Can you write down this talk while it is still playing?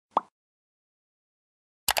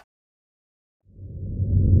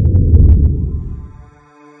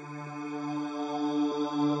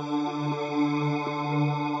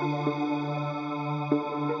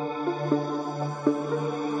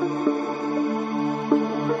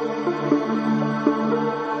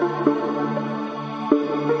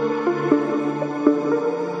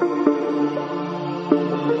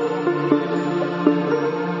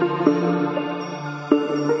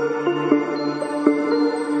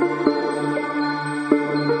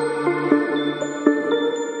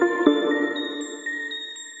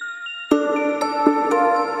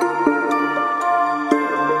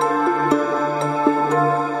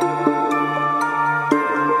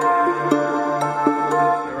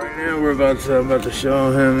I'm about to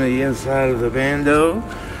show him the inside of the bando.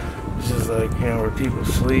 This is like, you know, where people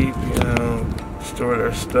sleep, you know, store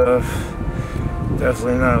their stuff.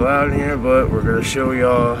 Definitely not allowed in here, but we're gonna show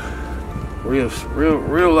y'all real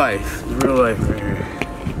life. Real life right here.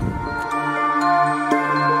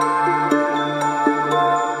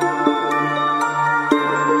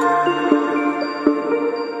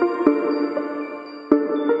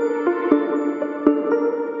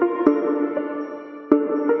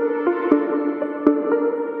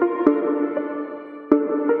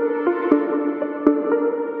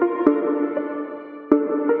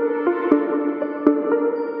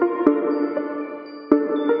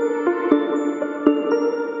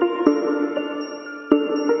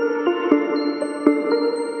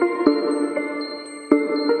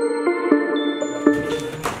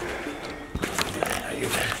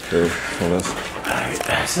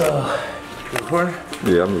 Alright, so, you recording?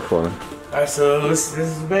 Yeah, I'm recording. Alright, so this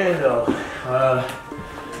is bando.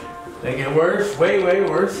 They get worse, way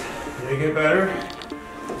worse. They get better.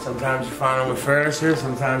 Sometimes you find them with furniture,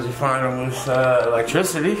 sometimes you find them with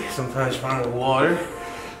electricity, sometimes you find them with water,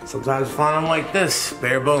 sometimes you find them like this,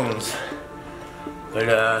 bare bones.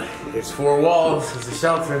 But it's 4 walls, it's a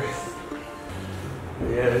shelter.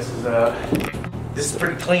 Yeah, this is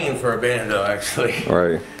pretty clean for a bando, actually.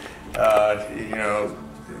 Right. You know,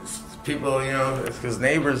 people, you know, it's because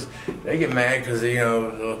neighbors, they get mad because, you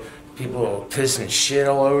know, people piss and shit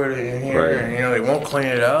all over in here, right. And, you know, they won't clean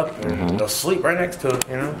it up, and they'll sleep right next to it,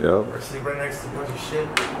 you know? Yep. Or sleep right next to a bunch of shit.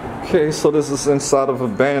 Okay, so this is inside of a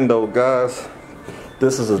bando, guys.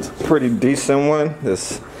 This is a pretty decent one.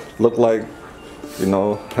 This look like, you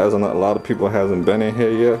know, a lot of people hasn't been in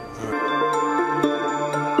here yet.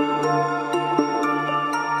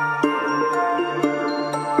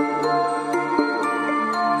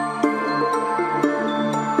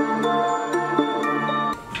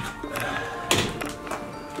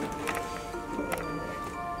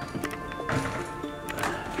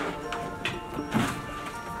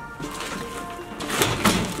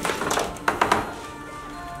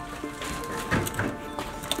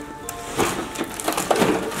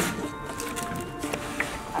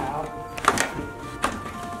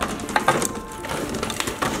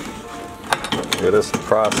 Yeah, that's the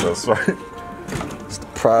process, right? It's the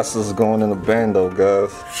process going in the bando,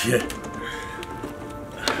 guys. Yeah.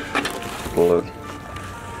 Look.